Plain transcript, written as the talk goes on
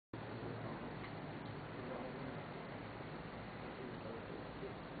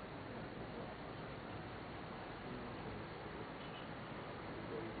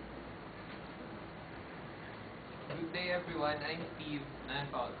everyone, I'm Steve. And I'm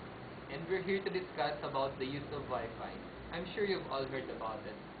Paul. And we're here to discuss about the use of Wi-Fi. I'm sure you've all heard about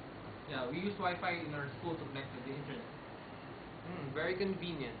it. Yeah, we use Wi-Fi in our school to connect to the internet. Very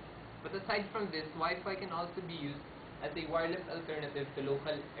convenient. But aside from this, Wi-Fi can also be used as a wireless alternative to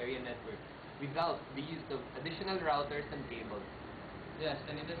local area networks without the use of additional routers and cables. Yes,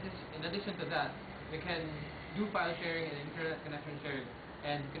 and in addition to that, we can do file sharing and internet connection sharing,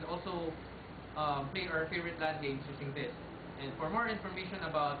 and can also play our favorite LAN games using this. And for more information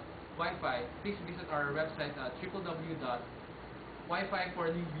about Wi-Fi, please visit our website at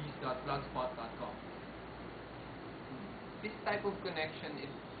www.wifi4newbies.blogspot.com. This type of connection is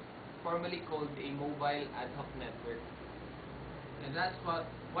formally called a mobile ad hoc network. And that's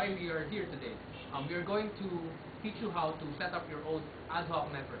why we are here today. We are going to teach you how to set up your own ad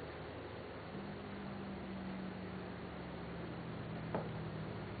hoc network.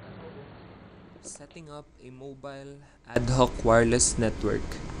 Setting up a mobile ad hoc wireless network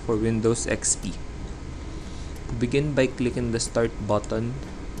for Windows XP. Begin by clicking the Start button,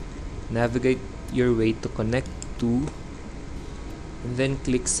 navigate your way to Connect to, and then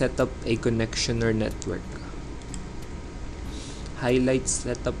click Set up a connection or network. Highlight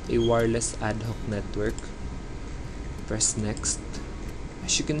Set up a wireless ad hoc network. Press Next.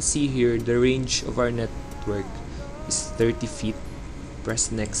 As you can see here, the range of our network is 30 feet.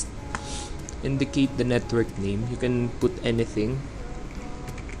 Press Next. Indicate the network name. You can put anything.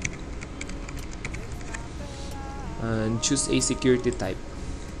 And choose a security type.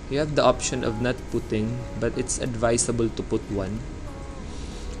 You have the option of not putting, but it's advisable to put one.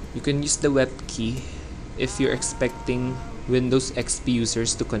 You can use the web key if you're expecting Windows XP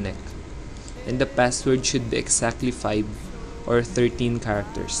users to connect. And the password should be exactly 5 or 13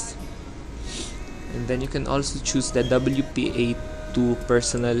 characters. And then you can also choose the WPA2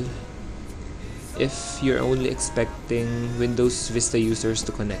 personal if you're only expecting Windows Vista users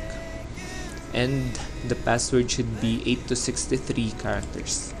to connect. And the password should be 8 to 63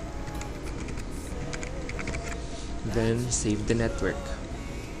 characters. Then save the network.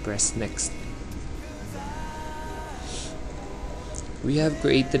 Press Next. We have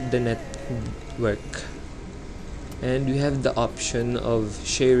created the network, and we have the option of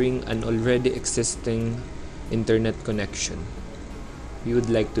sharing an already existing internet connection. We would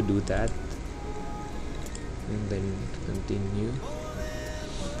like to do that. And then continue.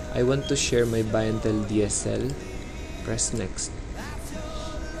 I want to share my buy and tell DSL. Press Next.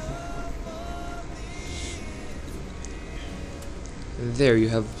 And there you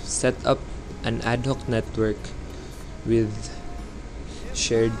have set up an ad hoc network with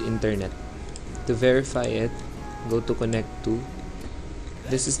shared internet. To verify it, go to Connect to.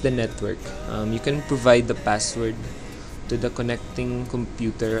 This is the network. You can provide the password to the connecting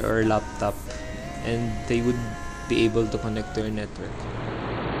computer or laptop, and they would be able to connect to your network.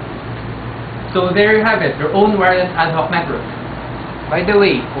 So there you have it, your own wireless ad hoc network. By the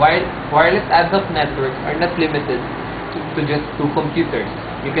way, wireless ad hoc networks are not limited to just 2 computers.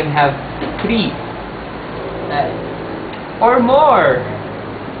 You can have 3 or more.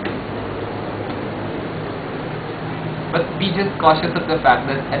 But be just cautious of the fact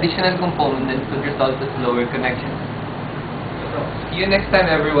that additional components could result in slower connections. See you next time,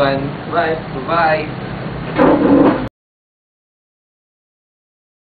 everyone. Bye. Bye.